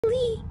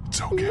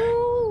It's okay.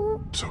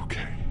 No. It's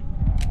okay.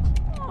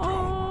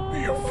 Don't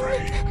be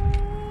afraid.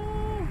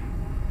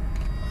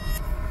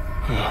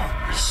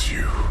 I'll miss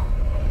you.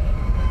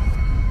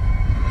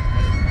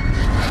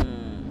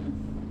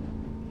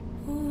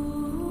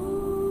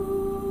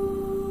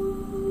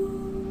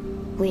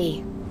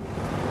 Lee.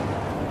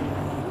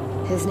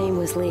 His name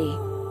was Lee.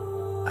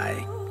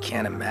 I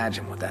can't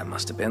imagine what that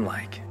must have been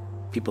like.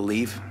 People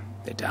leave,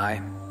 they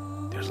die,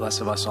 there's less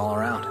of us all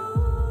around.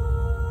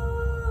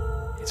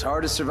 It's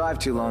hard to survive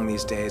too long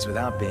these days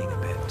without being a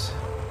bit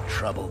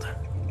troubled.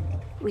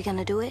 We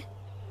gonna do it?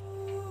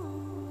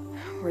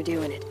 We're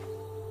doing it.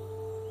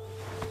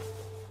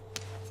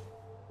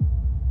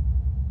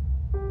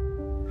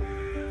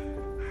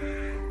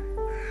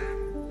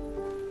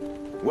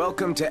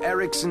 Welcome to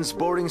Erickson's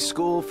boarding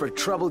school for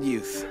troubled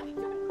youth.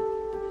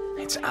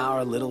 It's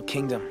our little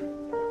kingdom.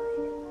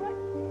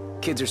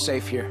 Kids are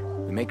safe here.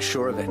 We make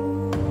sure of it.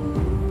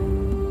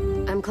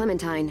 I'm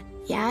Clementine.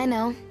 Yeah, I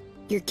know.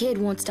 Your kid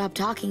won't stop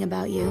talking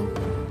about you.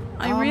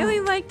 I really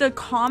like the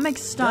comic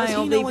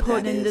style they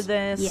put into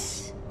this.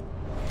 Yes.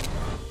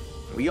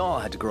 We all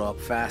had to grow up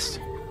fast.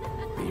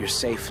 But you're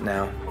safe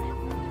now.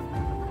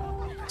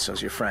 And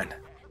so's your friend.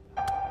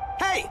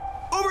 Hey!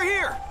 Over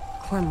here!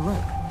 Clem,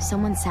 look.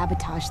 Someone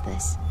sabotaged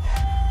this.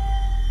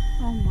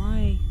 Oh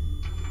my.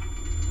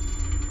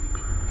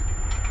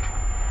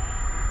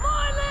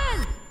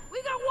 Marlon!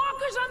 We got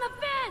walkers on the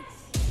fence!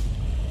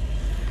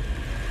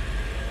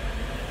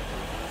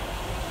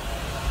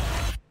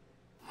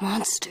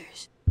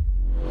 Monsters.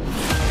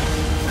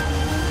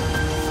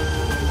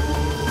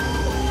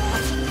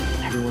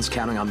 Everyone's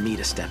counting on me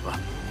to step up.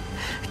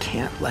 I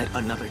can't let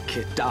another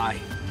kid die.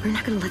 We're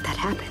not gonna let that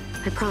happen.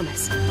 I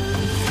promise.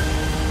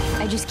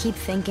 I just keep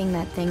thinking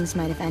that things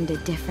might have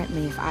ended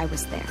differently if I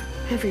was there.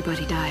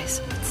 Everybody dies.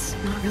 It's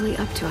not really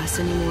up to us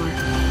anymore.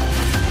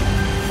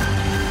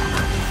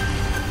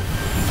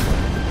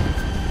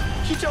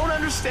 You don't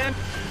understand.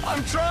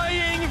 I'm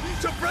trying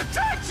to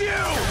protect you!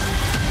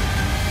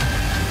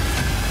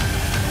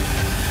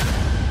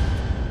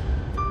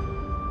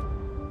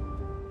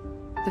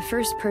 The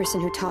first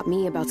person who taught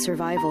me about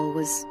survival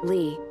was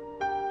Lee.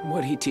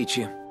 What'd he teach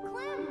you?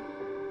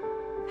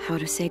 How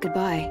to say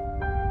goodbye.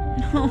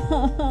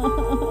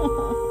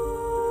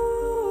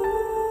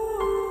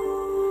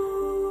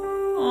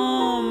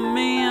 Oh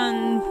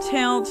man,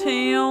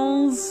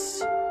 Telltales.